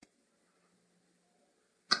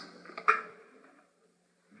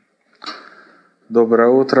Доброе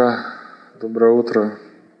утро. Доброе утро.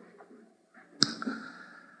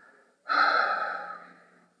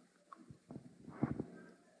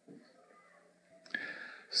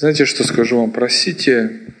 Знаете, что скажу вам?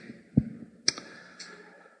 Просите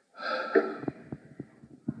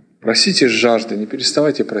с жажды, не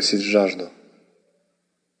переставайте просить жажду.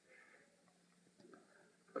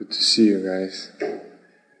 Good to see you guys.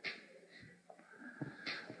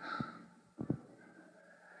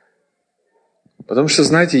 Потому что,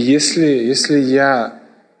 знаете, если я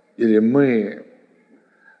или мы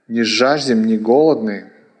не жаждем, не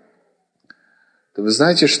голодны, то вы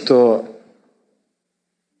знаете, что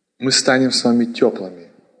мы станем с вами теплыми.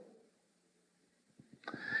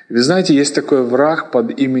 И вы знаете, есть такой враг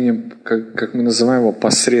под именем, как мы называем его,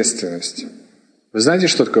 посредственность. Вы знаете,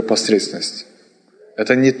 что такое посредственность?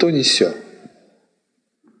 Это не то, не сё.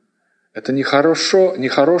 Это не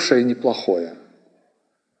хорошее и не плохое.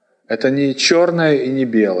 Это не черное и не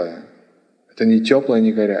белое. Это не теплое,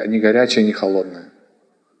 не горячее, не холодное.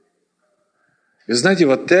 И знаете,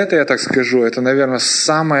 вот это, я так скажу, это, наверное,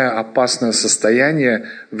 самое опасное состояние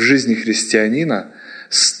в жизни христианина —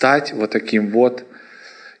 стать вот таким вот.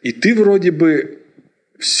 И ты вроде бы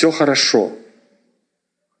все хорошо.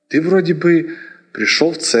 Ты вроде бы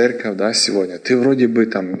пришел в церковь, да, сегодня. Ты вроде бы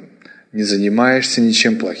там не занимаешься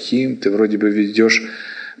ничем плохим. Ты вроде бы ведешь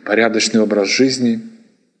порядочный образ жизни.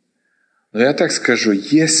 Но я так скажу,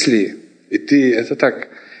 если ты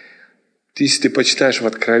почитаешь в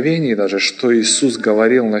Откровении даже, что Иисус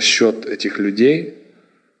говорил насчет этих людей,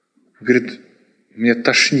 говорит, мне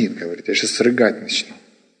тошнит, говорит, я сейчас рыгать начну.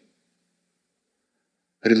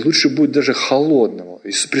 Говорит, лучше будет даже холодным.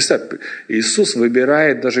 Представь, Иисус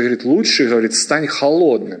выбирает даже, говорит, лучше, говорит, стань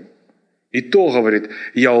холодным. И то, говорит,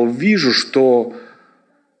 я увижу, что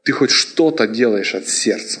ты хоть что-то делаешь от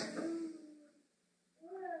сердца.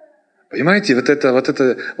 Понимаете, вот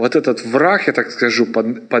этот враг, я так скажу,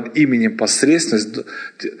 под именем посредственность,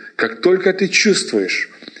 как только ты чувствуешь,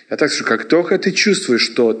 я так скажу, как только ты чувствуешь,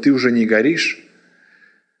 что ты уже не горишь,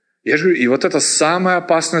 я же говорю, и вот это самое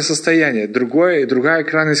опасное состояние. Другая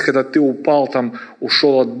крайность, когда ты упал, там,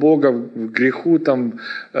 ушел от Бога в греху, там,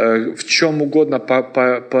 в чем угодно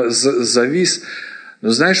завис. Но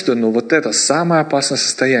знаешь что? Вот это самое опасное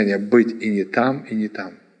состояние — быть и не там, и не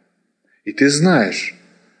там. И ты знаешь,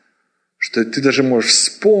 что ты даже можешь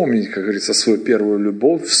вспомнить, как говорится, свою первую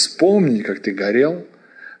любовь, вспомнить, как ты горел,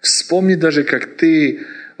 вспомнить даже, как ты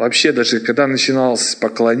вообще, даже когда начиналось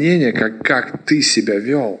поклонение, как ты себя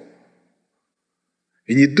вел.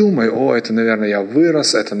 И не думай, это, наверное, я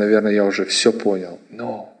вырос, это, наверное, я уже все понял.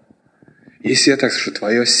 Но если я так скажу,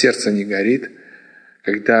 твое сердце не горит,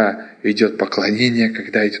 когда идет поклонение,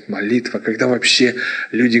 когда идет молитва, когда вообще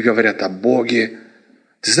люди говорят о Боге,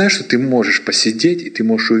 ты знаешь, что ты можешь посидеть, и ты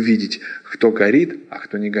можешь увидеть, кто горит, а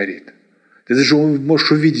кто не горит. Ты даже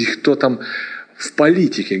можешь увидеть, кто там в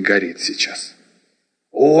политике горит сейчас.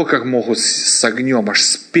 Как могут с огнем, аж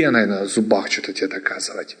с пеной на зубах что-то тебе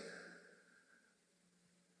доказывать.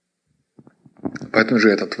 Поэтому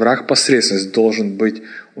же этот враг посредственность должен быть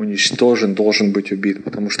уничтожен, должен быть убит,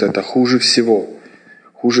 потому что это хуже всего.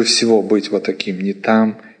 Хуже всего быть вот таким не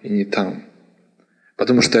там и не там.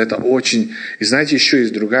 Потому что это очень... И знаете, еще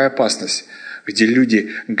есть другая опасность, где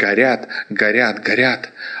люди горят,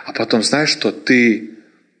 а потом знаешь, что ты,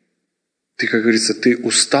 как говорится, ты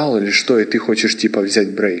устал или что, и ты хочешь типа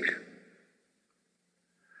взять брейк.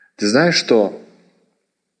 Ты знаешь, что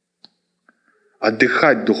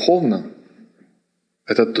отдыхать духовно —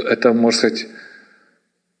 это, можно сказать,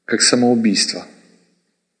 как самоубийство.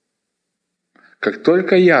 Как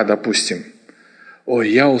только я, допустим,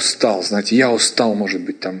 я устал, знаете, я устал, может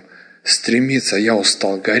быть, там, стремиться, я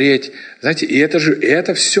устал гореть. Знаете, и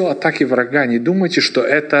это все атаки врага. Не думайте, что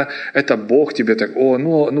это Бог тебе так,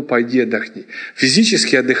 пойди отдохни.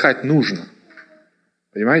 Физически отдыхать нужно.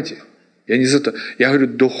 Понимаете? Я не за то. Я говорю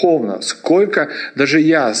духовно. Сколько, даже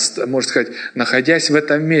я, можно сказать, находясь в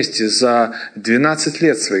этом месте за 12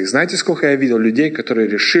 лет своих, знаете, сколько я видел людей, которые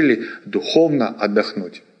решили духовно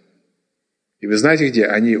отдохнуть? И вы знаете где?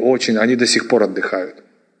 Они до сих пор отдыхают.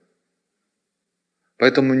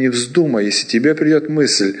 Поэтому не вздумай, если тебе придет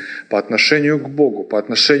мысль по отношению к Богу, по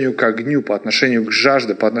отношению к огню, по отношению к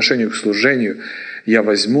жажде, по отношению к служению, я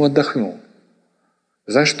возьму, отдохну.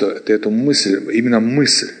 Знаешь что? Ты эту мысль, именно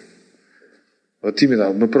мысль, вот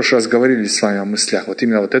именно, мы в прошлый раз говорили с вами о мыслях, вот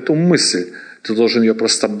именно вот эту мысль, ты должен ее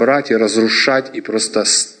просто брать и разрушать, и просто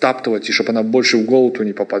стаптывать, и чтобы она больше в голову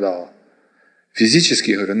не попадала.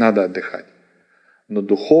 Физически, я говорю, надо отдыхать. Но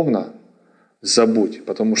духовно забудь,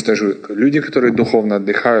 потому что люди, которые духовно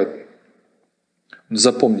отдыхают,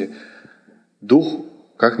 запомни, дух,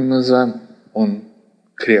 как мы называем? он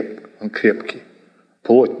крепкий.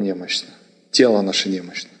 Плоть немощна, тело наше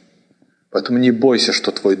немощно. Поэтому не бойся,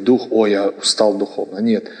 что твой дух, я устал духовно.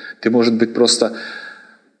 Нет, ты, может быть, просто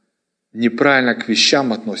неправильно к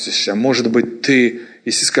вещам относишься. Может быть, ты,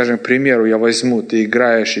 если, скажем, к примеру, я возьму, ты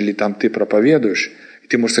играешь или там ты проповедуешь, и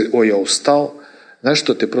ты можешь сказать, я устал. Знаешь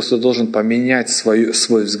что, ты просто должен поменять свой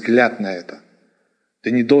взгляд на это.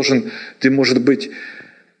 Ты не должен, ты, может быть,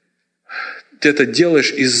 ты это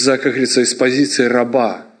делаешь из-за, как говорится, из позиции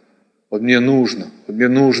раба. Мне нужно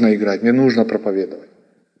играть, мне нужно проповедовать.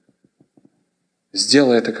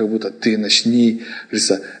 Сделай это, как будто ты начни,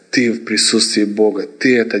 говорится, ты в присутствии Бога,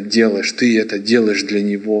 ты это делаешь для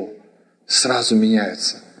Него. Сразу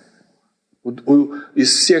меняется.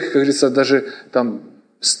 Из всех, как говорится, даже там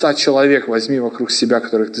 100 человек возьми вокруг себя,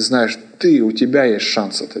 которых ты знаешь, у тебя есть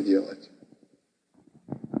шанс это делать.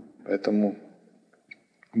 Поэтому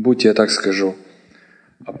будьте, я так скажу,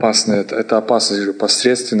 опасны. Это опасность,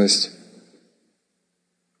 посредственность.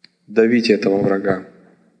 Давите этого врага.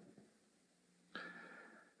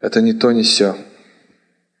 Это не то, не сё.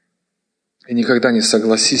 И никогда не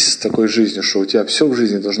согласись с такой жизнью, что у тебя все в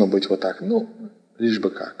жизни должно быть вот так. Лишь бы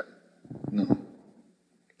как.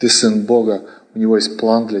 Ты сын Бога, у Него есть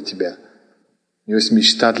план для тебя. У Него есть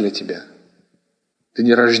мечта для тебя. Ты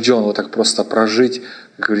не рожден вот так просто прожить,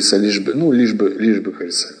 как говорится, лишь бы, как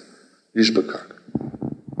говорится, лишь бы как.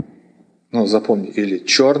 Запомни, или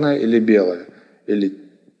черное, или белое, или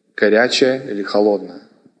горячее, или холодное.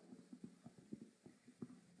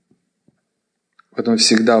 Поэтому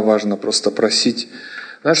всегда важно просто просить.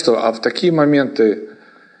 Знаешь что, а в такие моменты,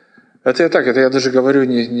 это я даже говорю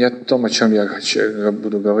не о том, о чем я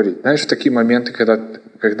буду говорить. Знаешь, в такие моменты,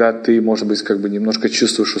 когда ты, может быть, как бы немножко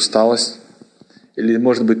чувствуешь усталость, или,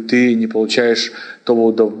 может быть, ты не получаешь того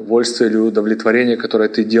удовольствия или удовлетворения, которое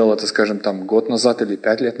ты делал, скажем, год назад или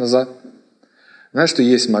 5 лет назад. Знаешь, что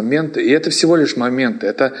есть моменты, и это всего лишь моменты.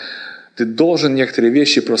 Это ты должен некоторые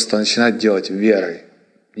вещи просто начинать делать верой,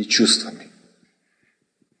 не чувствами.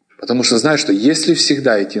 Потому что знаешь, что если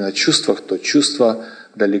всегда идти на чувствах, то чувства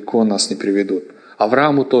далеко нас не приведут.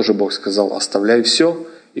 Аврааму тоже Бог сказал, оставляй все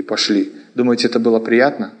и пошли. Думаете, это было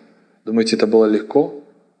приятно? Думаете, это было легко?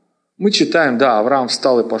 Мы читаем, Авраам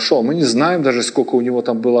встал и пошел. Мы не знаем даже, сколько у него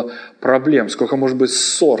там было проблем, сколько, может быть,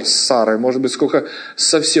 ссор с Сарой, может быть, сколько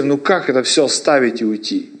совсем, как это все оставить и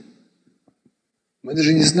уйти? Мы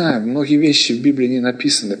даже не знаем, многие вещи в Библии не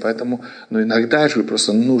написаны, поэтому, иногда же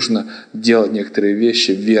просто нужно делать некоторые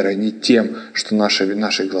вещи верой, не тем, что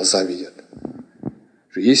наши глаза видят.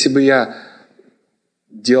 Если бы я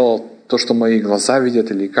делал то, что мои глаза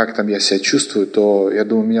видят, или как там я себя чувствую, то, я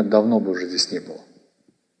думаю, меня давно бы уже здесь не было.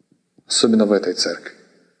 Особенно в этой церкви.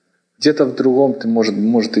 Где-то в другом ты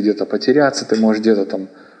может и где-то потеряться, ты можешь где-то там,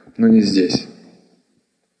 но не здесь.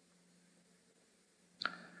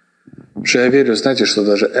 Потому что я верю, знаете, что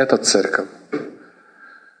даже эта церковь,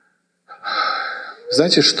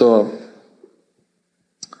 знаете, что,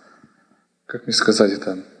 как мне сказать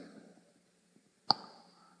это,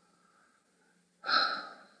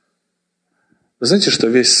 вы знаете, что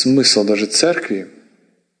весь смысл даже церкви —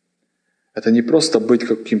 это не просто быть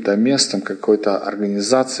каким-то местом, какой-то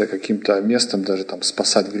организацией, каким-то местом даже там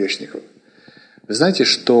спасать грешников. Вы знаете,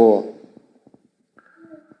 что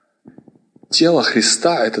тело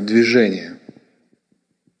Христа — это движение.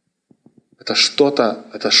 Это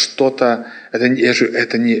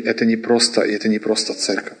не просто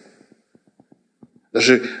церковь.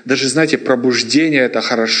 Даже, знаете, пробуждение — это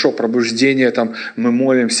хорошо, пробуждение, мы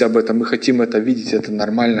молимся об этом, мы хотим это видеть, это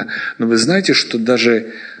нормально. Но вы знаете, что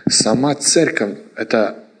даже сама церковь —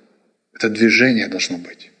 это движение должно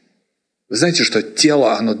быть. Вы знаете, что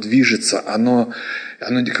тело, оно движется, оно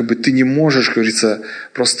как бы ты не можешь, как говорится,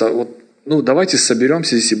 просто давайте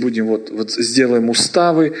соберемся здесь и будем сделаем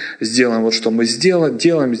уставы, сделаем что мы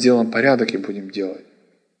сделаем порядок и будем делать.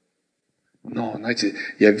 Но, знаете,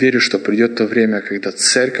 я верю, что придет то время, когда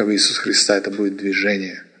церковь Иисуса Христа — это будет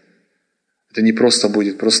движение. Это не просто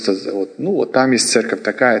будет, там есть церковь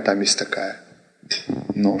такая, там есть такая.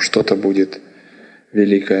 Но что-то будет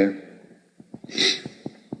великое.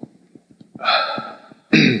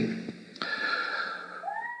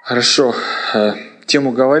 Хорошо.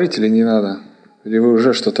 Тему говорить или не надо? Или вы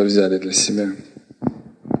уже что-то взяли для себя?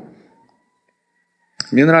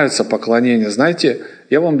 Мне нравится поклонение. Знаете,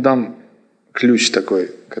 я вам дам ключ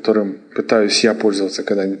такой, которым пытаюсь я пользоваться,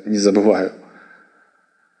 когда не забываю.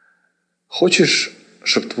 Хочешь,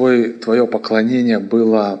 чтобы твое поклонение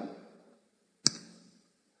было,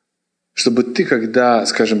 чтобы ты, когда,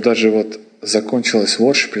 скажем, даже закончилась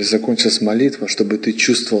worship или закончилась молитва, чтобы ты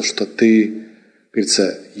чувствовал, что ты,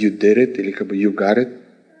 говорится, you did it, или как бы you got it.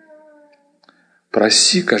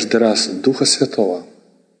 Проси каждый раз Духа Святого,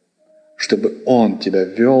 чтобы Он тебя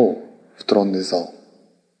вел в тронный зал.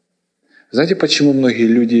 Знаете, почему многие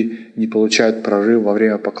люди не получают прорыв во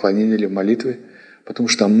время поклонения или молитвы? Потому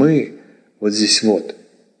что мы вот здесь вот,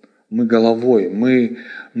 мы головой, мы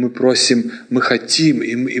просим, мы хотим,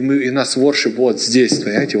 и нас воршип вот здесь,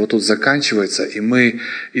 понимаете, вот тут заканчивается, и мы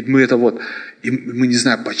это вот, и мы не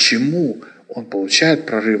знаем, почему он получает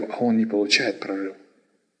прорыв, а он не получает прорыв.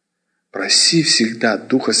 Проси всегда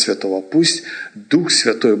Духа Святого, пусть Дух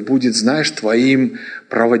Святой будет, знаешь, твоим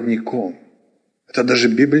проводником. Это даже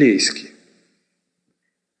библейский.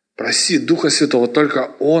 Проси Духа Святого,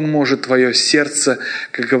 только Он может твое сердце,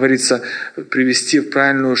 как говорится, привести в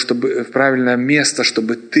правильное место,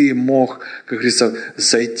 чтобы ты мог, как говорится,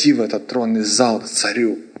 зайти в этот тронный зал к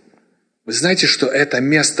царю. Вы знаете, что это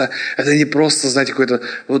место, это не просто, знаете, какое-то,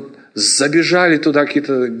 вот забежали туда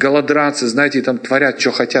какие-то голодранцы, знаете, и там творят,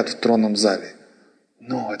 что хотят в тронном зале.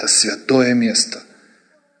 Но это святое место.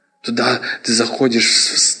 Туда ты заходишь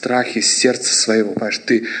в страхе сердца своего, понимаешь,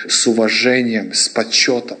 ты с уважением, с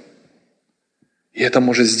почетом. И это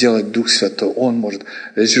может сделать Дух Святой. Он может.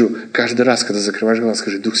 Я говорю, каждый раз, когда закрываешь глаза,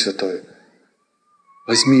 скажи: Дух Святой,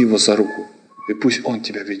 возьми его за руку, и пусть он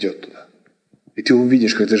тебя ведет туда. И ты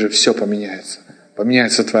увидишь, как даже все поменяется.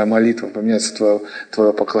 Поменяется твоя молитва, поменяется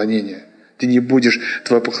твое поклонение. Твое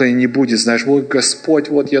поклонение не будет, знаешь, вот Господь,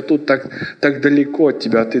 вот я тут так далеко от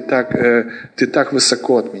Тебя, ты так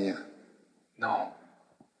высоко от меня. Но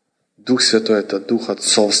Дух Святой – это Дух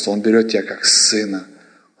отцовства, Он берет тебя как сына,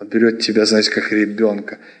 Он берет тебя, знаете, как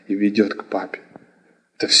ребенка и ведет к папе.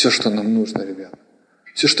 Это все, что нам нужно, ребят.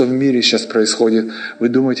 Все, что в мире сейчас происходит, вы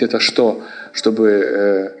думаете, это что?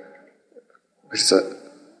 Чтобы,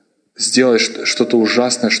 сделать что-то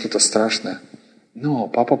ужасное, что-то страшное. Но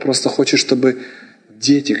папа просто хочет, чтобы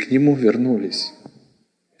дети к нему вернулись.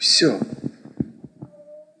 Все.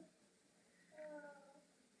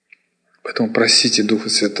 Поэтому просите Духа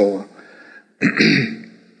Святого.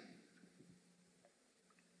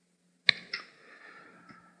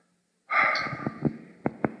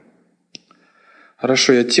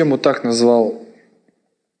 Хорошо, я тему так назвал: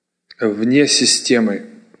 вне системы.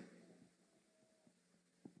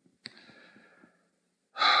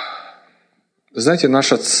 Знаете,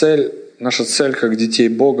 наша цель как детей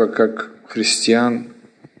Бога, как христиан,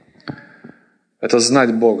 это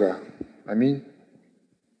знать Бога. Аминь.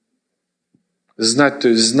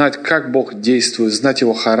 Знать, как Бог действует, знать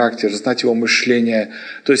Его характер, знать Его мышление.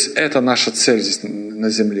 То есть это наша цель здесь на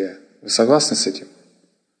земле. Вы согласны с этим?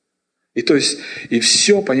 И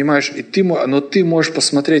все, понимаешь, но ты можешь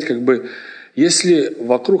посмотреть, если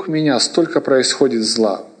вокруг меня столько происходит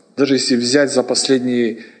зла, даже если взять за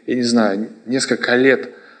последние, я не знаю, несколько лет,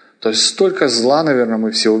 то есть столько зла, наверное,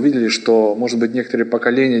 мы все увидели, что, может быть, некоторые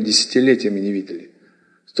поколения десятилетиями не видели.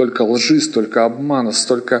 Столько лжи, столько обмана,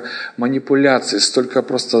 столько манипуляций, столько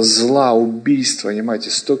просто зла, убийств,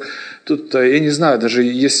 понимаете. Тут, я не знаю, даже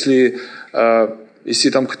если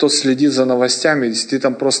там кто следит за новостями, если ты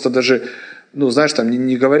там просто даже, знаешь, там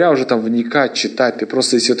не говоря уже там вникать, читать, ты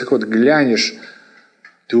просто, если ты вот глянешь,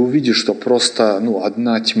 ты увидишь, что просто,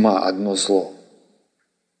 одна тьма, одно зло.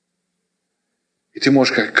 И ты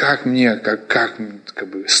можешь сказать: как мне,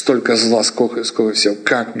 столько зла, сколько всего,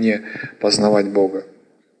 как мне познавать Бога?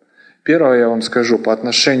 Первое я вам скажу по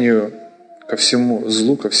отношению ко всему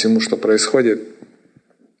злу, ко всему, что происходит.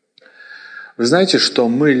 Вы знаете, что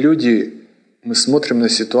мы, люди, мы смотрим на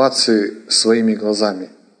ситуации своими глазами.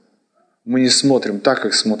 Мы не смотрим так,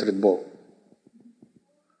 как смотрит Бог.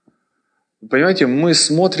 Понимаете, мы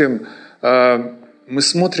смотрим,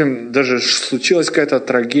 даже случилась какая-то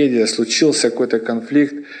трагедия, случился какой-то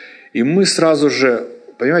конфликт, и мы сразу же,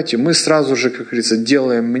 как говорится,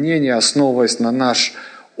 делаем мнение, основываясь на наш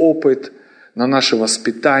опыт, на наше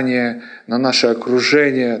воспитание, на наше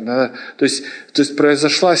окружение. То есть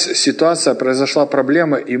произошла ситуация, произошла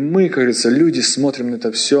проблема, и мы, как говорится, люди, смотрим на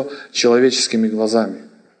это все человеческими глазами.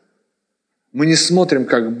 Мы не смотрим,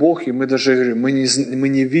 как Бог, и мы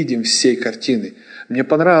не видим всей картины. Мне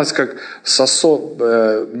понравилось, как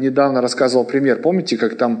Сосо недавно рассказывал пример. Помните,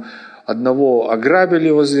 как там одного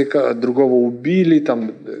ограбили другого убили, то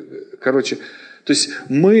есть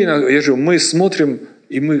мы смотрим,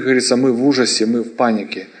 и мы, как говорится, мы в ужасе, мы в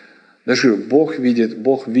панике. Даже Бог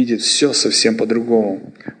видит все совсем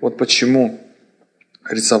по-другому. Вот почему,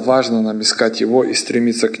 говорится, важно нам искать Его и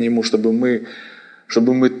стремиться к Нему, чтобы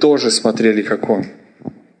мы тоже смотрели, как Он.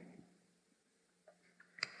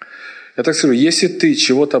 Я так скажу, если ты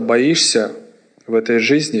чего-то боишься в этой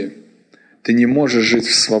жизни, ты не можешь жить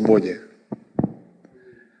в свободе.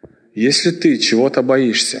 Если ты чего-то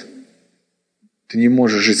боишься, ты не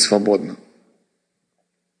можешь жить свободно.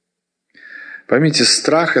 Поймите,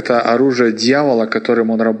 страх — это оружие дьявола, которым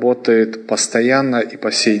он работает постоянно и по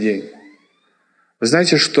сей день. Вы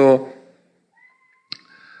знаете, что,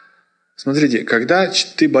 смотрите, когда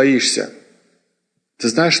ты боишься, ты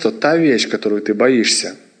знаешь, что та вещь, которую ты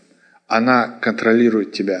боишься, она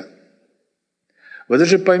контролирует тебя. Вы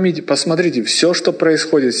даже поймите, посмотрите, все, что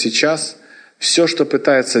происходит сейчас, все, что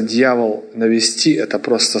пытается дьявол навести, это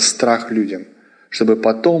просто страх людям, чтобы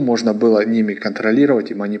потом можно было ними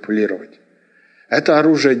контролировать и манипулировать. Это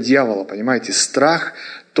оружие дьявола, понимаете? Страх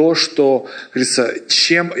 – то, что, говорится,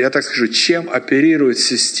 чем оперирует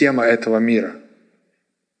система этого мира,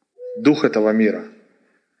 дух этого мира.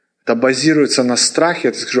 Это базируется на страхе,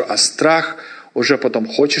 я так скажу, а страх уже потом,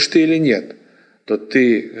 хочешь ты или нет, то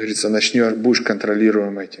ты, говорится, будешь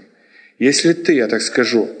контролируем этим. Если ты, я так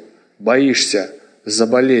скажу, боишься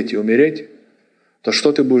заболеть и умереть, то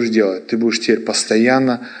что ты будешь делать? Ты будешь теперь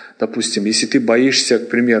постоянно, допустим, если ты боишься, к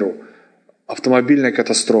примеру, автомобильной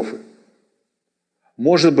катастрофы.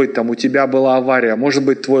 Может быть, там у тебя была авария, может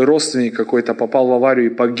быть, твой родственник какой-то попал в аварию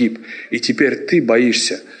и погиб, и теперь ты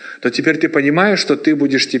боишься, то теперь ты понимаешь, что ты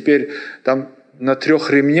будешь теперь там на 3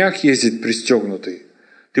 ремнях ездить пристегнутый.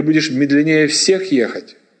 Ты будешь медленнее всех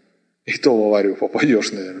ехать, и то в аварию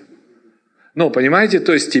попадешь, наверное. Но, понимаете,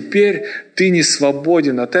 то есть теперь ты не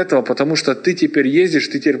свободен от этого, потому что ты теперь ездишь,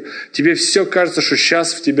 тебе все кажется, что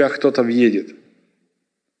сейчас в тебя кто-то въедет.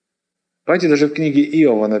 Понимаете, даже в книге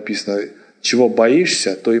Иова написано, чего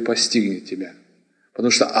боишься, то и постигнет тебя.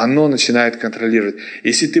 Потому что оно начинает контролировать.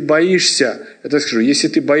 Если ты боишься, я так скажу, если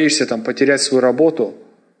ты боишься там, потерять свою работу,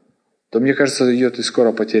 то, мне кажется, ее ты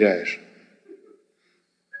скоро потеряешь.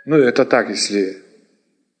 Ну, это так, если...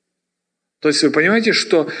 То есть вы понимаете,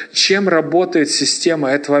 что чем работает система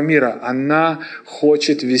этого мира? Она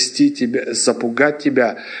хочет вести тебя, запугать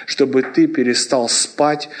тебя, чтобы ты перестал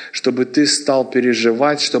спать, чтобы ты стал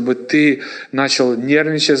переживать, чтобы ты начал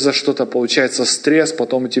нервничать за что-то, получается стресс,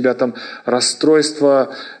 потом у тебя там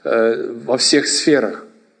расстройство во всех сферах.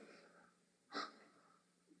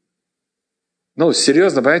 Ну,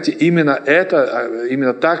 серьезно, понимаете,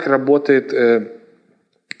 именно так работает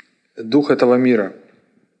дух этого мира.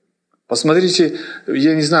 Посмотрите,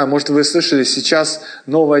 я не знаю, может вы слышали, сейчас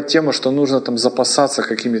новая тема, что нужно там запасаться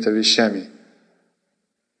какими-то вещами.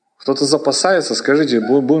 Кто-то запасается, скажите,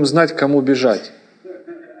 будем знать, к кому бежать.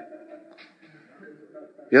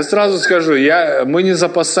 Я сразу скажу, мы не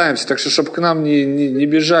запасаемся, так что чтобы к нам не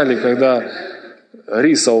бежали, когда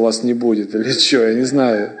риса у вас не будет, или что, я не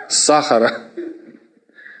знаю, сахара.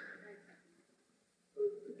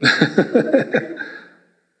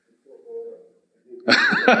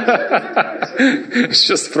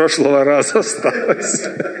 Еще с прошлого раза осталось.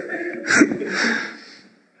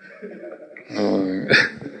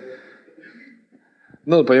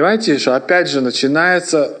 Ну, понимаете, что опять же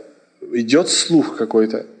идет слух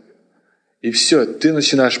какой-то. И все, ты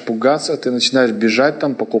начинаешь пугаться, ты начинаешь бежать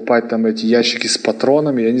там, покупать там эти ящики с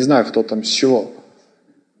патронами. Я не знаю, кто там с чего.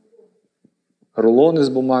 Рулоны с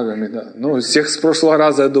бумагами, да. Ну, всех с прошлого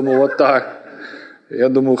раза, я думаю, вот так. Я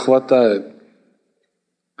думаю, хватает.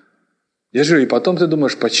 Я же, и потом ты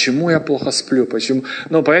думаешь, почему я плохо сплю, почему...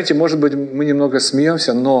 Ну, понимаете, может быть, мы немного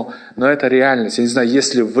смеемся, но это реальность. Я не знаю,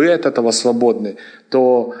 если вы от этого свободны,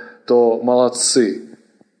 то молодцы.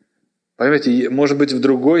 Понимаете, может быть, в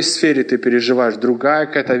другой сфере ты переживаешь, другая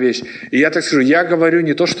какая-то вещь. И я так скажу, я говорю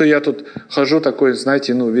не то, что я тут хожу такой,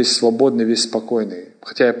 знаете, весь свободный, весь спокойный.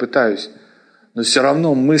 Хотя я пытаюсь. Но все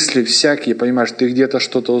равно мысли всякие, понимаешь, ты где-то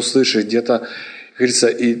что-то услышишь, где-то...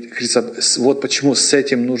 Говорится, вот почему с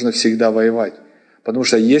этим нужно всегда воевать. Потому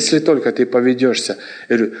что если только ты поведешься,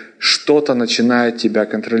 что-то начинает тебя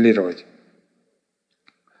контролировать.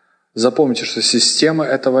 Запомните, что система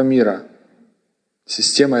этого мира,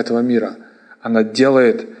 она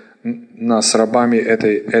делает нас рабами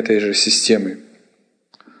этой же системы.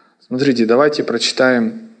 Смотрите, давайте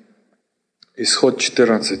прочитаем Исход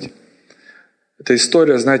 14. Это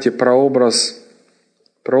история, знаете, прообраз,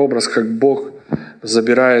 как Бог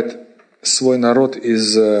забирает свой народ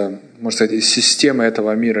из, можно сказать, из системы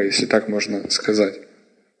этого мира, если так можно сказать.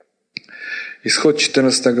 Исход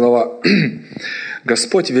 14 глава.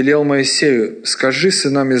 «Господь велел Моисею, скажи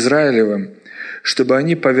сынам Израилевым, чтобы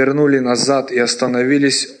они повернули назад и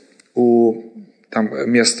остановились у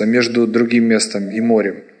места, между другим местом и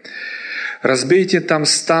морем. Разбейте там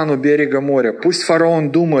стан у берега моря. Пусть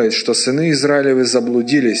фараон думает, что сыны Израилевы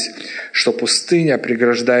заблудились, что пустыня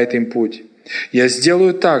преграждает им путь. Я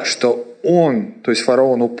сделаю так, что он, то есть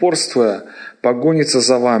фараон, упорствуя, погонится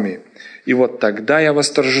за вами. И вот тогда я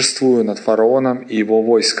восторжествую над фараоном и его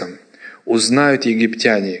войском. Узнают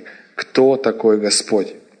египтяне, кто такой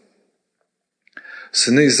Господь».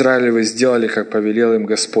 Сыны Израилевы сделали, как повелел им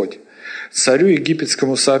Господь. Царю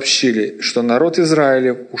египетскому сообщили, что народ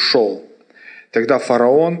Израилев ушел. Тогда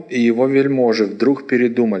фараон и его вельможи вдруг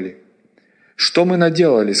передумали. «Что мы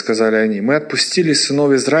наделали?» — сказали они. «Мы отпустили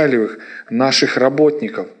сынов Израилевых, наших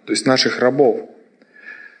работников, то есть наших рабов.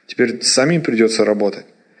 Теперь самим придется работать».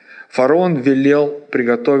 Фараон велел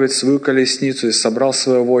приготовить свою колесницу и собрал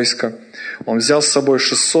свое войско. Он взял с собой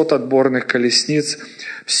 600 отборных колесниц,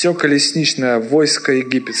 все колесничное войско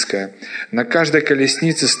египетское. На каждой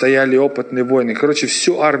колеснице стояли опытные воины. Короче,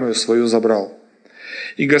 всю армию свою забрал.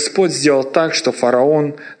 И Господь сделал так, что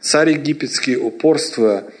фараон, царь египетский,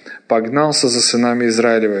 упорствуя, погнался за сынами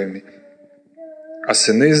Израилевыми. А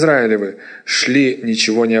сыны Израилевы шли,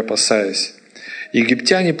 ничего не опасаясь.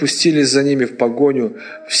 Египтяне пустились за ними в погоню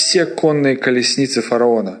все конные колесницы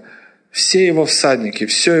фараона, все его всадники,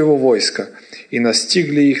 все его войско, и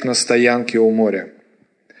настигли их на стоянке у моря.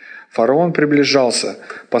 Фараон приближался,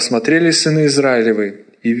 посмотрели сыны Израилевы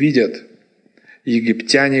и видят,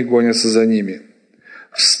 египтяне гонятся за ними.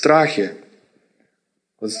 В страхе,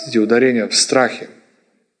 вот эти ударения, в страхе.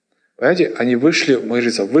 Понимаете, они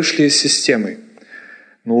вышли из системы,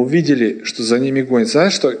 но увидели, что за ними гонятся.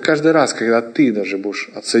 Знаешь, что каждый раз, когда ты даже будешь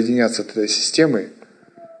отсоединяться от этой системы,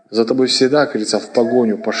 за тобой всегда, как говорится, в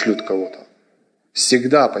погоню пошлют кого-то.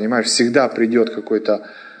 Всегда, понимаешь, всегда придет какой-то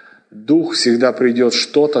дух, всегда придет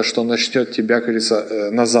что-то, что начнет тебя, как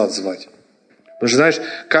говорится, назад звать. Потому что, знаешь,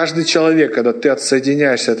 каждый человек, когда ты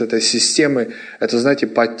отсоединяешься от этой системы, это, знаете,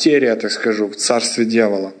 потеря, так скажу, в царстве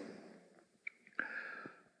дьявола.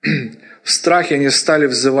 В страхе они стали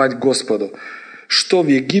взывать Господу, что в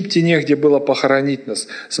Египте негде было похоронить нас.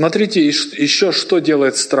 Смотрите, еще что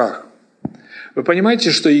делает страх. Вы понимаете,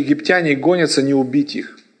 что египтяне гонятся не убить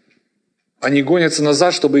их. Они гонятся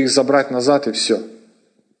назад, чтобы их забрать назад, и все.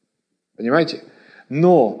 Понимаете?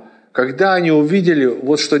 Но когда они увидели,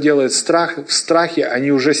 вот что делает страх, в страхе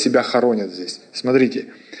они уже себя хоронят здесь. Смотрите,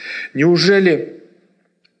 неужели,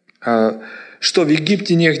 что в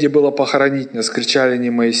Египте негде было похоронить нас, кричали они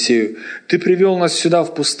Моисею. Ты привел нас сюда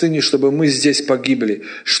в пустыню, чтобы мы здесь погибли.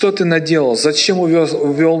 Что ты наделал? Зачем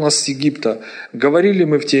увел нас с Египта? Говорили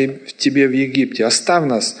мы в тебе в Египте, оставь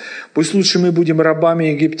нас, пусть лучше мы будем рабами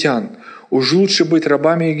египтян. Уж лучше быть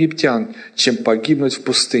рабами египтян, чем погибнуть в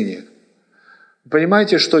пустыне.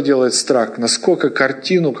 Понимаете, что делает страх? Насколько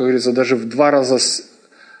картину, как говорится, даже в 2 раза,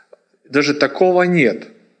 даже такого нет.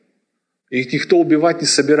 Их никто убивать не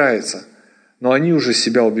собирается. Но они уже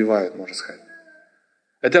себя убивают, можно сказать.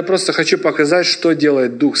 Это я просто хочу показать, что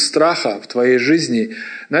делает дух страха в твоей жизни.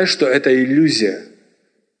 Знаешь, что это иллюзия.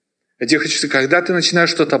 Я тебе хочу сказать, когда ты начинаешь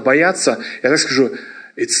что-то бояться, я так скажу,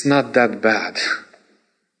 it's not that bad.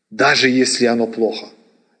 Даже если оно плохо.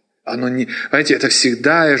 Оно не, понимаете, это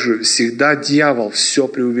всегда, я же, всегда дьявол все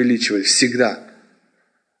преувеличивает, всегда.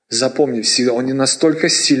 Запомни, всегда, он не настолько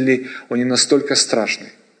сильный, он не настолько страшный.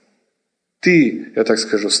 Ты, я так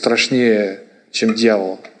скажу, страшнее, чем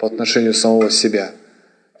дьявол по отношению самого себя.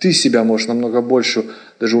 Ты себя можешь намного больше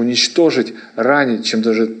даже уничтожить, ранить, чем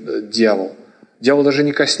даже дьявол. Дьявол даже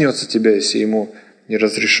не коснется тебя, если ему не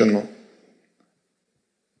разрешено.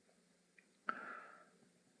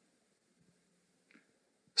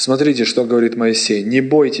 Смотрите, что говорит Моисей. «Не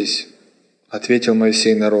бойтесь», — ответил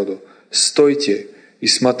Моисей народу, — «стойте и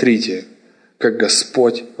смотрите, как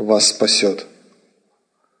Господь вас спасет».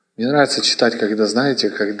 Мне нравится читать, когда, знаете,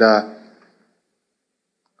 когда,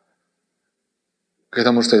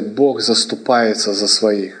 можно сказать, Бог заступается за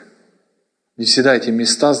своих. Не всегда эти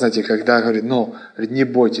места, знаете, когда говорит, не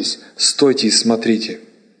бойтесь, стойте и смотрите.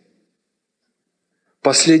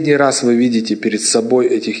 Последний раз вы видите перед собой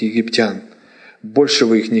этих египтян. Больше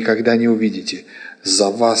вы их никогда не увидите. За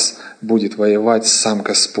вас будет воевать сам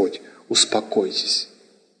Господь. Успокойтесь.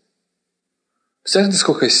 Представляете,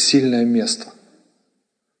 насколько сильное место?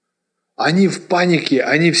 Они в панике,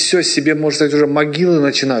 они все себе, можно сказать, уже могилы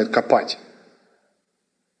начинают копать.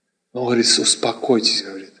 Но он говорит, успокойтесь,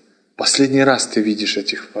 говорит. Последний раз ты видишь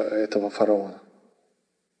этого фараона.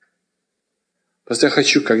 Просто я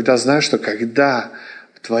хочу, знаешь, что когда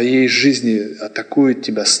в твоей жизни атакует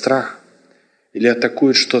тебя страх, или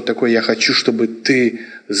атакует что-то такое, я хочу, чтобы ты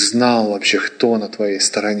знал вообще, кто на твоей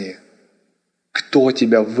стороне. Кто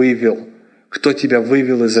тебя вывел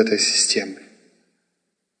из этой системы.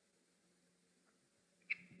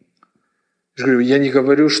 Я не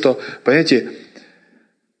говорю, что, понимаете,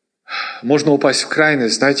 можно упасть в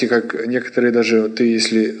крайность, знаете, как некоторые даже, ты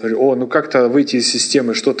если, как-то выйти из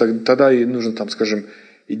системы, что-то, тогда и нужно там, скажем,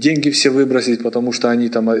 и деньги все выбросить, потому что они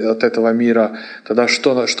там от этого мира, тогда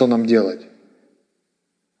что нам делать?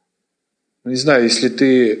 Не знаю,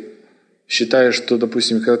 если считаешь, что,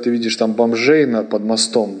 допустим, когда ты видишь там бомжей под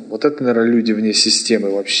мостом, вот это, наверное, люди вне системы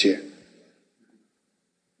вообще.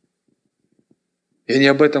 Я не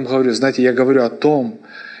об этом говорю, знаете, я говорю о том,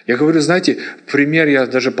 я говорю, знаете, в пример я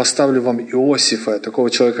даже поставлю вам Иосифа, такого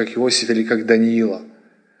человека, как Иосиф или как Даниила.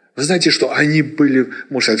 Вы знаете, что они были,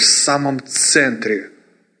 можно сказать, в самом центре,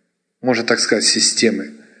 можно так сказать,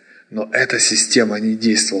 системы. Но эта система не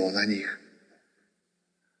действовала на них.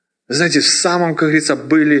 Вы знаете, в самом, как говорится,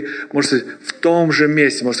 были, можно сказать, в том же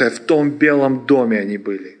месте, можно сказать, в том Белом доме они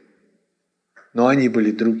были. Но они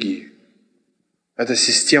были другие. Эта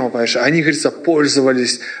система, понимаешь, они, говорится,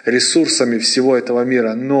 пользовались ресурсами всего этого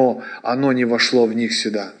мира, но оно не вошло в них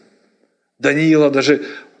сюда. Даниила даже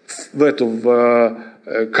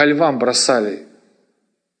ко львам бросали.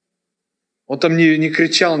 Он там не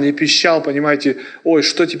кричал, не пищал, понимаете, ой,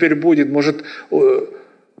 что теперь будет, может...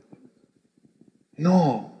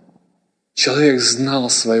 Но человек знал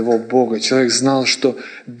своего Бога, человек знал, что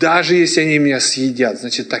даже если они меня съедят,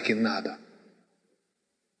 значит, так и надо.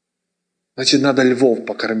 Значит, надо львов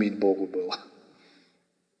покормить Богу было.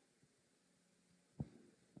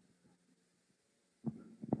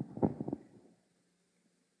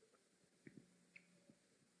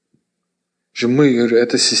 Мы, говорю,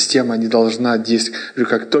 эта система не должна действовать. Говорю,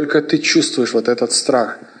 как только ты чувствуешь вот этот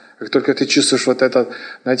страх, как только ты чувствуешь вот этот,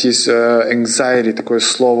 знаете, есть anxiety, такое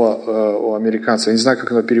слово у американцев, я не знаю,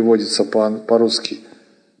 как оно переводится по-русски.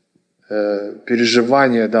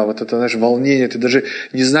 Переживание, да, вот это, знаешь, волнение, ты даже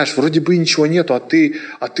не знаешь, вроде бы ничего нету, а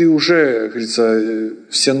ты уже, как говорится,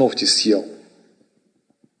 все ногти съел.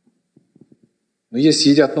 Но есть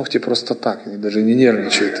едят ногти просто так, они даже не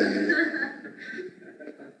нервничают.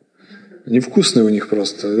 Невкусные у них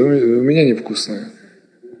просто, у меня невкусные.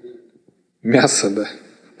 Мясо, да.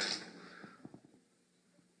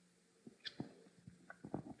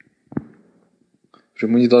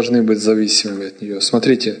 Мы не должны быть зависимыми от нее.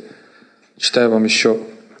 Смотрите, читаю вам еще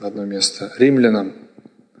одно место. Римлянам,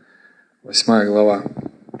 8 глава.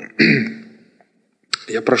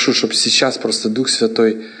 Я прошу, чтобы сейчас просто Дух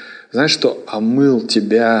Святой, знаешь что, омыл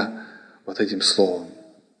тебя вот этим словом.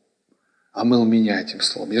 Омыл меня этим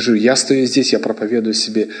словом. Я же, я стою здесь, я проповедую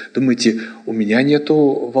себе. Думаете, у меня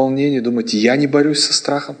нету волнения? Думаете, я не борюсь со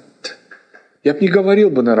страхом? Я бы не говорил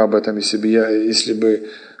бы, наверное, об этом, если бы,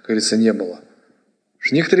 как говорится, не было.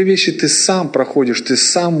 Некоторые вещи ты сам проходишь, ты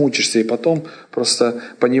сам учишься, и потом просто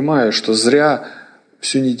понимаешь, что зря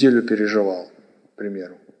всю неделю переживал, к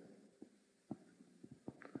примеру.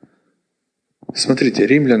 Смотрите,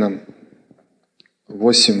 Римлянам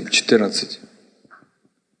 8:14.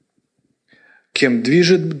 Кем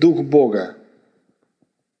движет Дух Бога,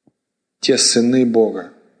 те сыны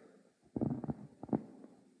Бога.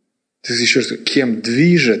 Ты еще раз, кем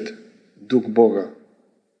движет Дух Бога?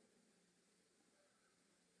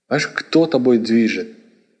 Понимаешь, кто тобой движет?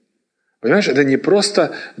 Понимаешь, это не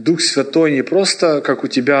просто Дух Святой, не просто, как у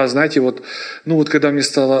тебя, знаете, вот когда мне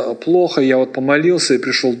стало плохо, я вот помолился, и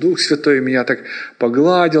пришел Дух Святой, и меня так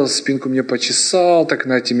погладил, спинку мне почесал, так,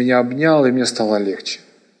 знаете, меня обнял, и мне стало легче.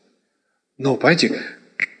 Но, понимаете,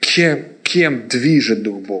 кем движет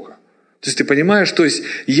Дух Бога? То есть ты понимаешь, то есть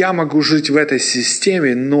я могу жить в этой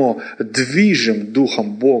системе, но движим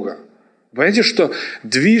Духом Бога. Понимаете, что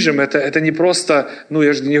движим, это не просто,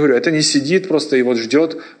 я же не говорю, это не сидит просто и вот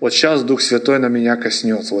ждет, вот сейчас Дух Святой на меня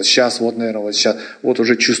коснется, вот сейчас, вот, наверное, вот сейчас, вот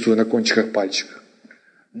уже чувствую на кончиках пальчиков.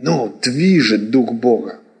 Но движет Дух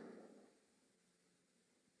Бога.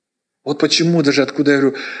 Вот почему даже откуда я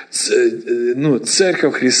говорю,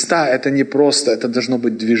 Церковь Христа это не просто, это должно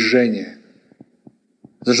быть движение.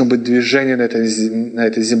 Должно быть движение на этой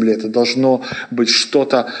земле. Это должно быть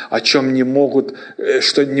что-то, о чем не могут,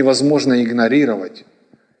 что невозможно игнорировать.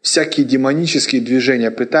 Всякие демонические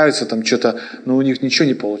движения пытаются там что-то, но у них ничего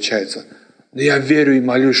не получается. Но я верю и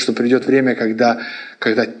молюсь, что придет время,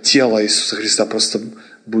 когда тело Иисуса Христа просто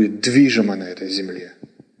будет движимо на этой земле.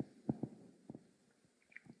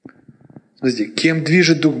 Смотрите, кем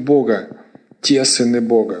движет Дух Бога? Те сыны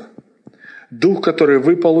Бога. Дух, который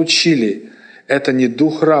вы получили, это не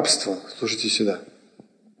дух рабства. Слушайте сюда.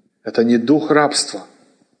 Это не дух рабства.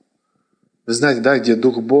 Вы знаете, да, где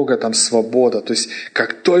дух Бога, там свобода. То есть,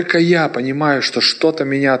 как только я понимаю, что что-то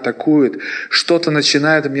меня атакует, что-то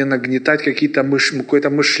начинает мне нагнетать какое-то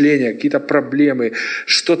мышление, какие-то проблемы,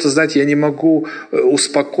 что-то, знаете, я не могу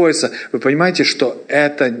успокоиться. Вы понимаете, что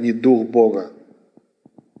это не дух Бога.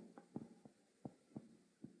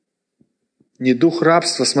 Не дух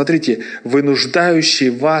рабства, смотрите, вынуждающий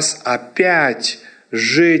вас опять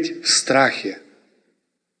жить в страхе.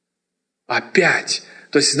 Опять.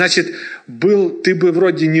 То есть, значит, ты бы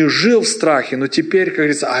вроде не жил в страхе, но теперь, как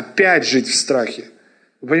говорится, опять жить в страхе.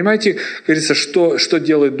 Вы понимаете, говорится, что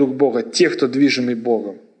делает Дух Бога? Те, кто движимый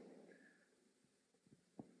Богом.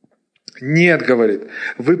 Нет, говорит,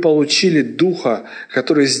 вы получили Духа,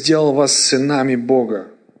 который сделал вас сынами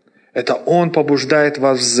Бога. Это Он побуждает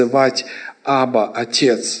вас взывать «Абба,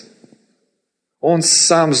 Отец». Он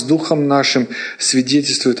сам с Духом нашим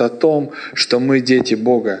свидетельствует о том, что мы дети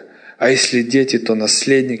Бога. А если дети, то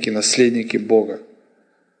наследники, наследники Бога.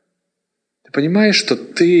 Ты понимаешь, что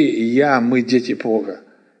ты и я, мы дети Бога?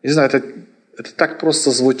 Не знаю, это так просто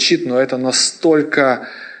звучит, но это настолько,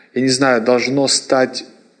 я не знаю, должно стать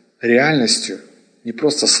реальностью, не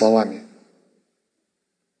просто словами.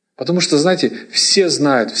 Потому что, знаете, все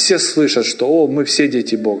знают, все слышат, что мы все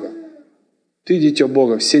дети Бога. Ты дитё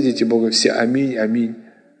Бога, все дети Бога, все аминь, аминь.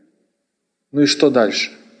 Ну и что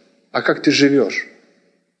дальше? А как ты живешь?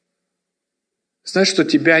 Знаешь, что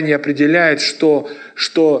тебя не определяет, что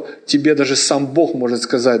тебе даже сам Бог может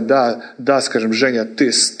сказать, да, скажем, Женя,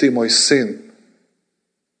 ты мой сын.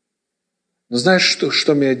 Но знаешь,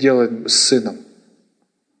 что меня делает сыном?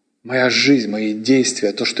 Моя жизнь, мои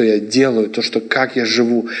действия, то, что я делаю, как я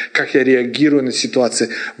живу, как я реагирую на ситуации,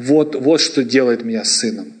 вот что делает меня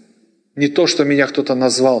сыном. Не то, что меня кто-то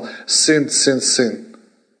назвал сын.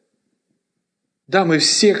 Да, мы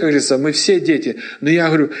все, как говорится, мы все дети. Но я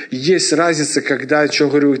говорю, есть разница,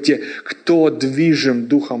 кто движим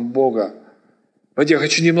Духом Бога. Вот я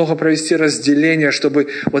хочу немного провести разделение, чтобы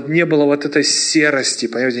не было этой серости,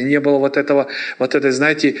 понимаете, не было этой,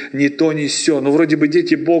 знаете, ни то, ни сё. Вроде бы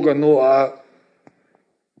дети Бога,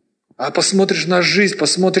 а посмотришь на жизнь,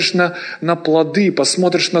 посмотришь на плоды,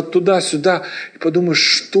 посмотришь на туда-сюда и подумаешь,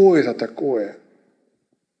 что это такое?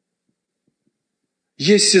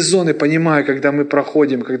 Есть сезоны, понимаю, когда мы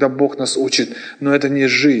проходим, когда Бог нас учит, но это не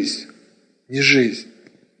жизнь. Не жизнь.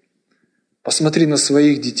 Посмотри на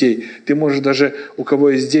своих детей. Ты можешь даже, у кого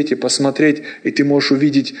есть дети, посмотреть, и ты можешь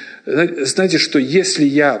увидеть. Знаете, что если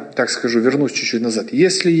я, так скажу, вернусь чуть-чуть назад,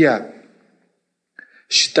 если я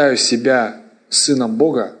считаю себя сыном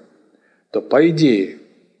Бога, то, по идее,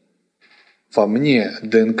 во мне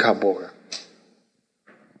ДНК Бога.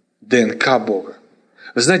 ДНК Бога.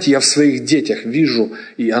 Вы знаете, я в своих детях вижу,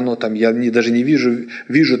 и даже не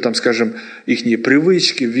вижу там, скажем, их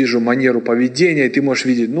привычки, вижу манеру поведения, и ты можешь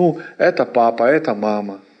видеть, это папа, это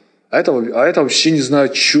мама. А это вообще, не знаю,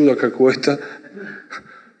 чудо какое-то.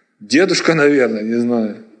 Дедушка, наверное, не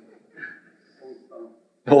знаю.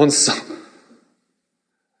 Он сам.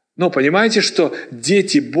 Но понимаете, что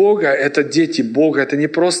дети Бога – это дети Бога, это не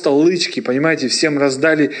просто лычки, понимаете, всем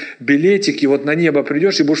раздали билетик, и на небо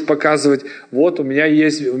придешь и будешь показывать, у меня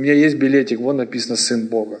есть билетик, написано «Сын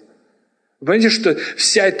Бога». Вы понимаете, что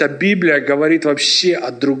вся эта Библия говорит вообще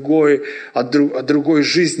о другой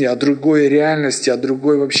жизни, о другой реальности, о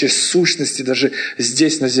другой вообще сущности даже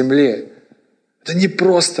здесь на земле. Это не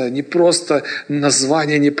просто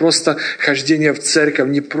название, не просто хождение в церковь,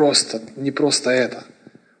 не просто это.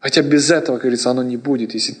 Хотя без этого, как говорится, оно не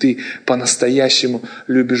будет. Если ты по-настоящему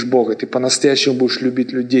любишь Бога, ты по-настоящему будешь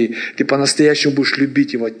любить людей, ты по-настоящему будешь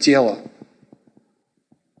любить Его тело.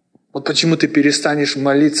 Почему ты перестанешь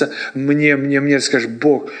молиться мне, скажешь,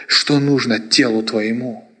 Бог, что нужно телу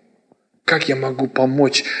твоему? Как я могу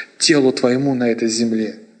помочь телу твоему на этой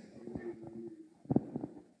земле?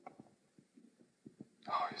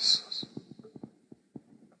 О, Иисус.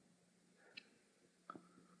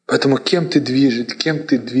 Поэтому кем ты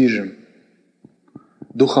движим?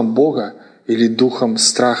 Духом Бога или духом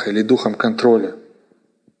страха, или духом контроля?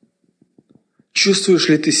 Чувствуешь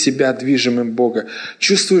ли ты себя движимым Бога?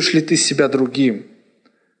 Чувствуешь ли ты себя другим?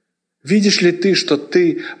 Видишь ли ты, что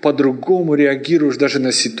ты по-другому реагируешь даже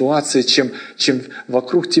на ситуации, чем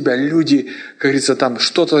вокруг тебя люди, как говорится, там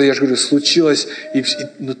что-то, я же говорю, случилось,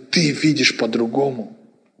 но ты видишь по-другому.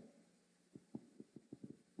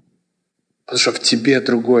 Потому что в тебе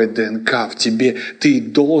другое ДНК, в тебе ты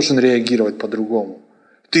должен реагировать по-другому.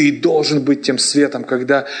 Ты должен быть тем светом,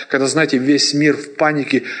 когда, знаете, весь мир в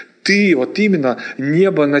панике, ты, именно,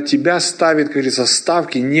 небо на тебя ставит, как говорится,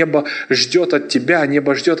 ставки, небо ждет от тебя,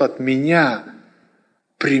 небо ждет от меня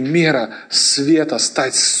примера света,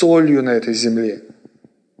 стать солью на этой земле.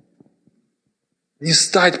 Не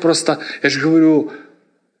стать просто, я же говорю,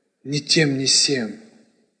 ни тем, ни сем.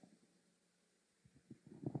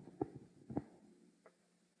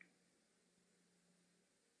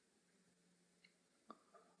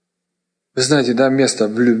 Вы знаете, место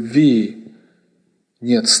в любви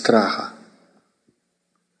нет страха.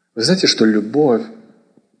 Вы знаете, что любовь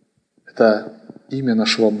 – это имя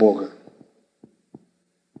нашего Бога.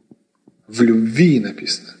 В любви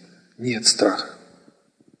написано нет страха.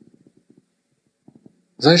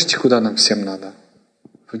 Знаете, куда нам всем надо?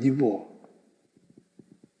 В Него.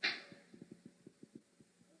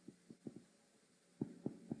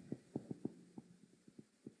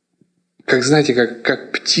 как знаете,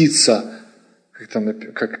 как птица,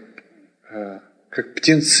 как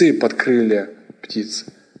птенцы под крылья птиц.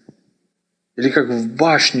 Или как в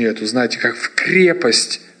башню эту, знаете, как в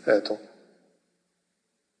крепость эту.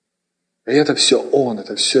 И это все Он,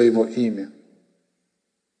 это все Его имя.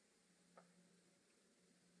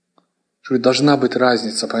 Должна быть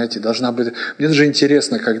разница, понимаете, должна быть... Мне даже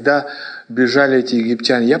интересно, когда бежали эти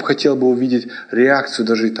египтяне, я бы хотел бы увидеть реакцию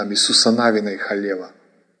даже там Иисуса Навина и Халева.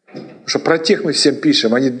 Потому что про тех мы всем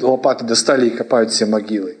пишем, они лопаты достали и копают все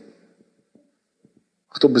могилы.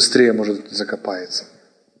 Кто быстрее, может, закопается.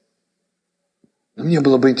 Но мне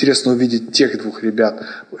было бы интересно увидеть тех двух ребят,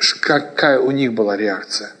 какая у них была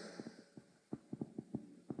реакция.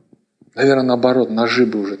 Наверное, наоборот, ножи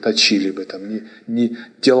бы уже точили бы там. Не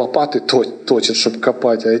те лопаты точат, чтобы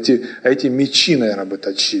копать, а эти мечи, наверное, бы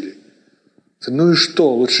точили. Ну и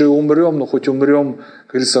что, лучше умрем, но хоть умрем, как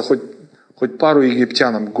говорится, хоть пару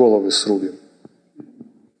египтянам головы срубим.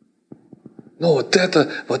 Ну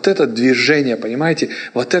вот это движение, понимаете,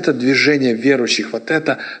 вот это движение верующих, вот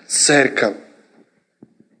это церковь.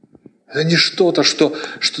 Это не что-то, что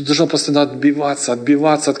должно постоянно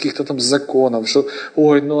отбиваться от каких-то там законов, что,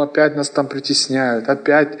 ой, ну опять нас там притесняют,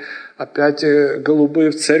 опять голубые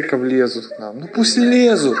в церковь лезут к нам. Ну пусть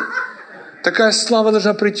лезут. Такая слава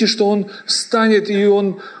должна прийти, что он встанет и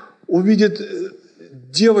он увидит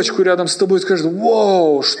девочку рядом с тобой и скажет: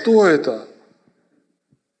 вау, что это?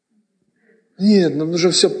 Нет, нам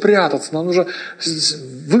нужно все прятаться, нам нужно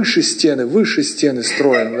выше стены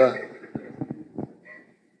строим, да.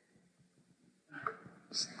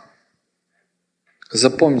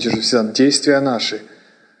 Запомните же всегда, действия наши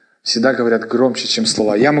всегда говорят громче, чем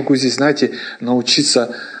слова. Я могу здесь, знаете,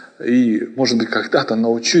 научиться, и, может быть, когда-то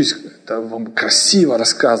научусь вам красиво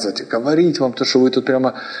рассказывать, говорить вам то, что вы тут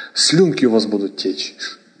прямо слюнки у вас будут течь.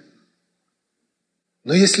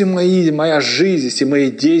 Но если моя жизнь, если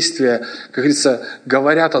мои действия, как говорится,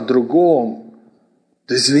 говорят о другом,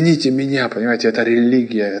 то извините меня, понимаете, это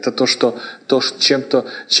религия, это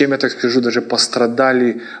чем я так скажу, даже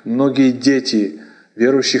пострадали многие дети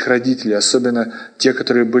верующих родителей, особенно те,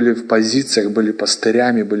 которые были в позициях, были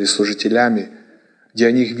пастырями, были служителями, где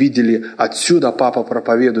они их видели, отсюда папа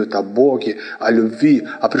проповедует о Боге, о любви,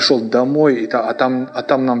 а пришел домой, а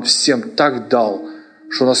там нам всем так дал,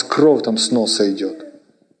 что у нас кровь там с носа идет.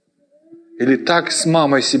 Или так с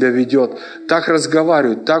мамой себя ведет, так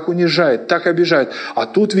разговаривает, так унижает, так обижает. А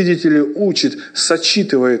тут, видите ли, учит,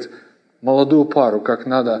 сочитывает молодую пару, как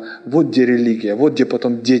надо. Вот где религия, вот где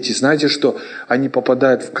потом дети. Знаете что? Они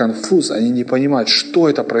попадают в конфуз, они не понимают, что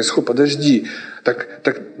это происходит. Подожди,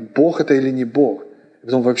 так Бог это или не Бог? И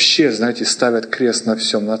потом вообще, знаете, ставят крест на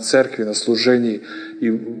всем, на церкви, на служении. И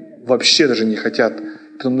вообще даже не хотят.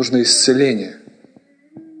 Потом нужно исцеление.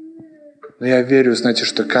 Но я верю, знаете,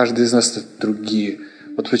 что каждый из нас другие.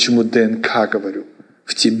 Вот почему ДНК говорю.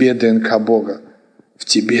 В тебе ДНК Бога. В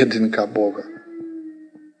тебе ДНК Бога.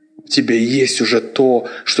 В тебе есть уже то,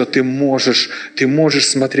 что ты можешь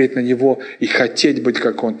смотреть на Него и хотеть быть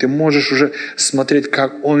как Он. Ты можешь уже смотреть,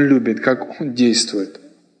 как Он любит, как Он действует.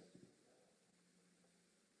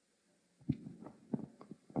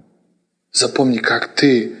 Запомни, как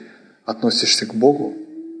ты относишься к Богу,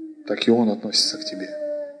 так и Он относится к тебе.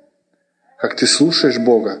 Как ты слушаешь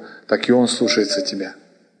Бога, так и Он слушается тебя.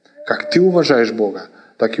 Как ты уважаешь Бога,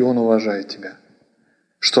 так и Он уважает тебя.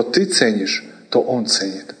 Что ты ценишь, то Он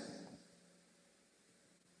ценит.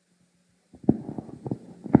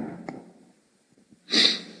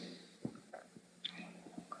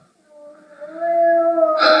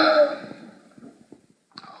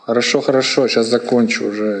 Хорошо, сейчас закончу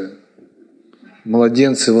уже.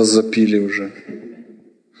 Младенцы вас запили уже.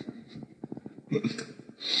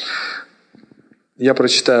 Я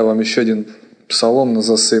прочитаю вам еще один псалом на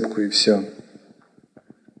засыпку и все.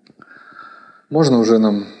 Можно уже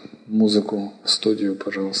нам музыку в студию,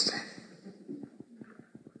 пожалуйста?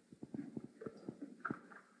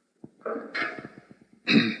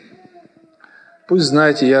 Пусть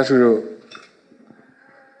знаете, я же говорю,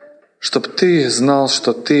 чтобы ты знал,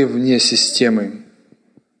 что ты вне системы,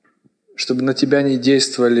 чтобы на тебя не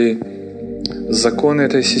действовали законы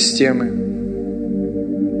этой системы.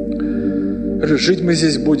 Жить мы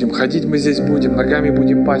здесь будем, ходить мы здесь будем, ногами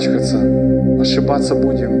будем пачкаться, ошибаться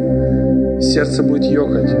будем, сердце будет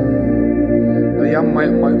ёкать.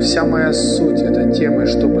 Но вся моя суть этой темы,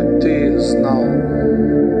 чтобы ты знал,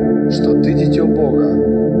 что ты дитё Бога,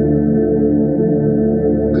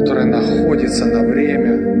 которое находится на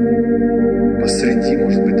время посреди,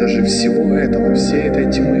 может быть, даже всего этого, всей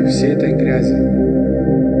этой тьмы, всей этой грязи.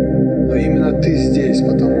 Но именно ты здесь,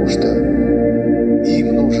 потому что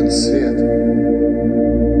им нужен свет.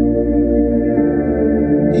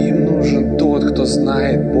 кто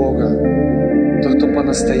знает Бога, тот, кто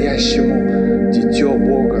по-настоящему дитё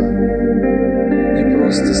Бога, не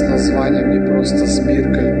просто с названием, не просто с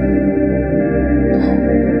биркой, но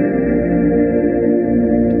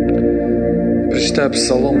прочитаю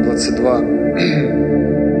Псалом 22.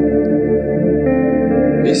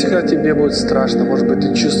 Если когда тебе будет страшно, может быть,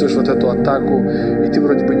 ты чувствуешь вот эту атаку, и ты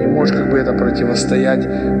вроде бы не можешь как бы это противостоять,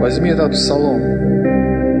 возьми этот Псалом.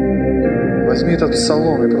 Возьми этот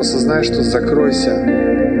Псалом и просто знай, что закройся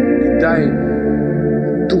и дай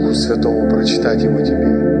Духу Святому прочитать его тебе.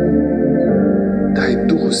 Дай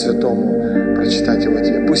Духу Святому прочитать его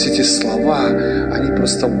тебе. Пусть эти слова, они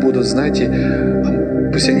просто будут, знаете,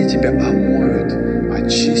 пусть они тебя омоют,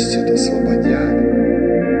 очистят, освободят.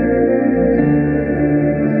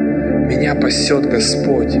 Меня пасет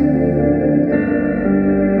Господь.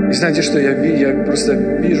 И знаете, что я просто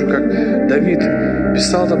вижу, как Давид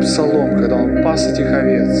писал этот псалом, когда он пас этих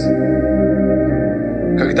овец.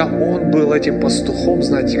 Когда он был этим пастухом,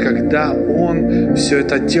 знаете, когда он все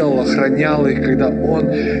это делал, охранял их, когда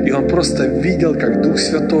он просто видел, как Дух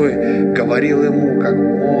Святой говорил ему, как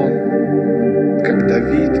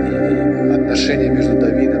Давид и отношения между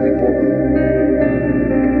Давидом и Богом.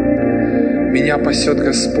 Меня пасет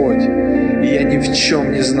Господь, и я ни в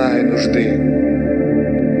чем не знаю нужды.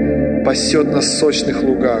 Пасет на сочных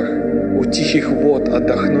лугах, у тихих вод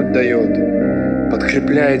отдохнуть дает,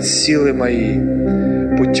 подкрепляет силы мои,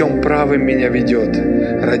 путем правым меня ведет,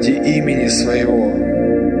 ради имени своего.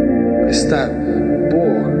 Представь,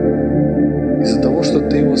 Бог, из-за того, что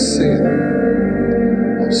ты его сын,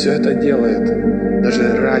 он все это делает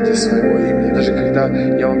даже ради своего имени. Даже когда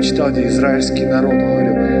я вам читал, где израильский народ, он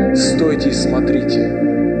говорил: стойте и смотрите.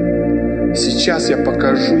 Сейчас я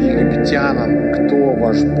покажу египтянам, кто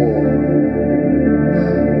ваш Бог.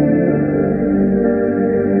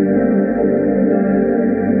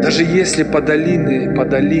 Даже если по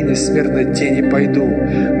долине смертной тени пойду,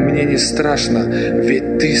 мне не страшно,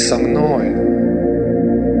 ведь ты со мной.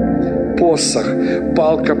 Посох,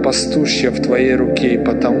 палка пастушья в твоей руке, и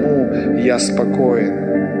потому я спокоен.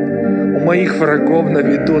 У моих врагов на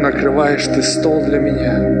виду накрываешь ты стол для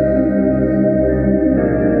меня.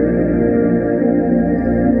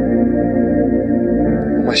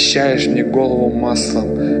 Умощаешь мне голову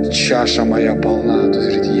маслом, чаша моя полна. То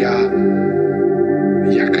есть, говорит,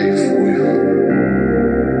 я кайфую,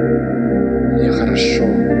 мне хорошо.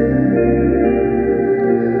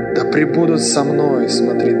 Да пребудут со мной,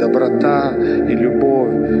 смотри, доброта и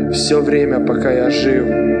любовь все время, пока я жив.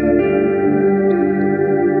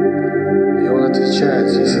 И он отвечает: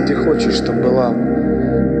 если ты хочешь, чтобы была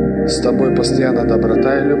с тобой постоянно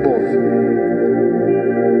доброта и любовь,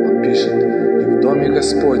 он пишет: и в доме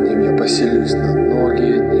Господнем я поселюсь на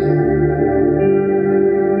многие дни.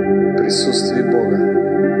 В присутствии Бога,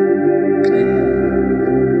 к Нему.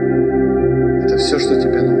 Это все, что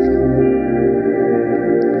тебе нужно.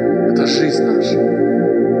 Это жизнь наша.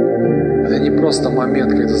 Это не просто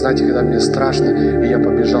момент, когда, знаете, когда мне страшно, и я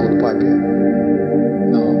побежал к папе.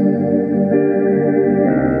 Но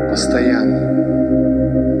постоянно.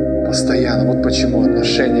 Вот почему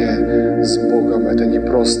отношения с Богом это не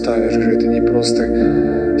просто, я же говорю, это не просто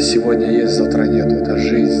сегодня есть, завтра нету. Это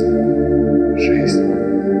жизнь. Жизнь.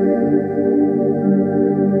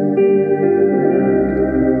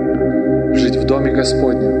 Жить в доме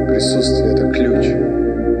Господнем, присутствие — это ключ.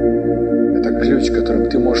 Это ключ, которым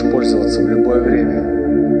ты можешь пользоваться в любое время.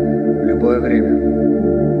 В любое время.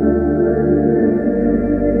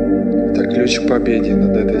 Это ключ к победе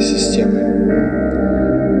над этой системой.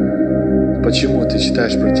 Почему ты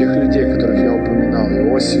читаешь про тех людей, которых я упоминал,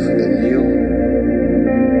 Иосиф, Даниил?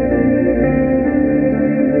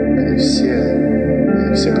 Они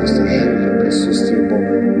все просто жили в присутствии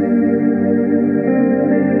Бога.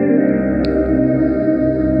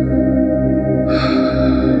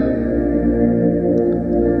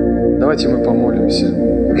 Давайте мы помолимся.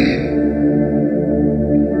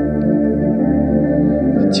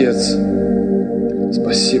 Отец,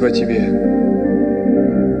 спасибо Тебе.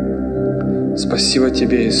 Спасибо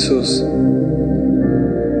Тебе, Иисус,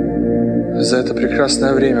 за это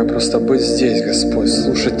прекрасное время просто быть здесь, Господь,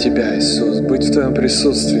 слушать Тебя, Иисус, быть в Твоем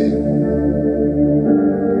присутствии.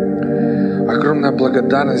 Огромная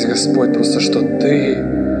благодарность, Господь, просто что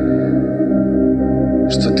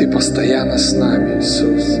Ты постоянно с нами,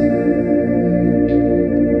 Иисус.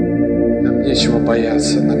 Нам нечего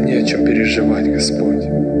бояться, нам не о чем переживать, Господь.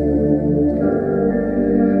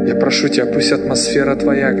 Я прошу Тебя, пусть атмосфера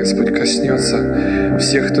Твоя, Господь, коснется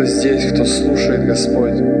всех, кто здесь, кто слушает,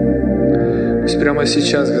 Господь. Пусть прямо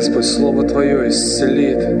сейчас, Господь, Слово Твое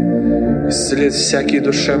исцелит всякие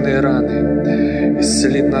душевные раны,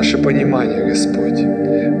 исцелит наше понимание, Господь,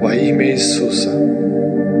 во имя Иисуса.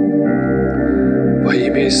 Во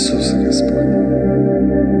имя Иисуса, Господь.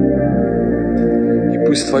 И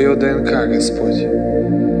пусть Твое ДНК, Господь,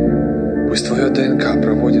 пусть Твое ДНК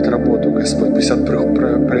проводит работу, Господь. Пусть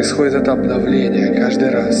происходит это обновление каждый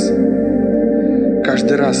раз.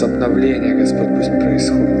 Каждый раз обновление, Господь, пусть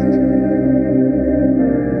происходит.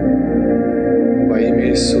 Во имя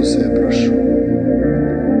Иисуса я прошу.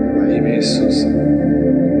 Во имя Иисуса.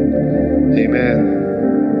 Аминь.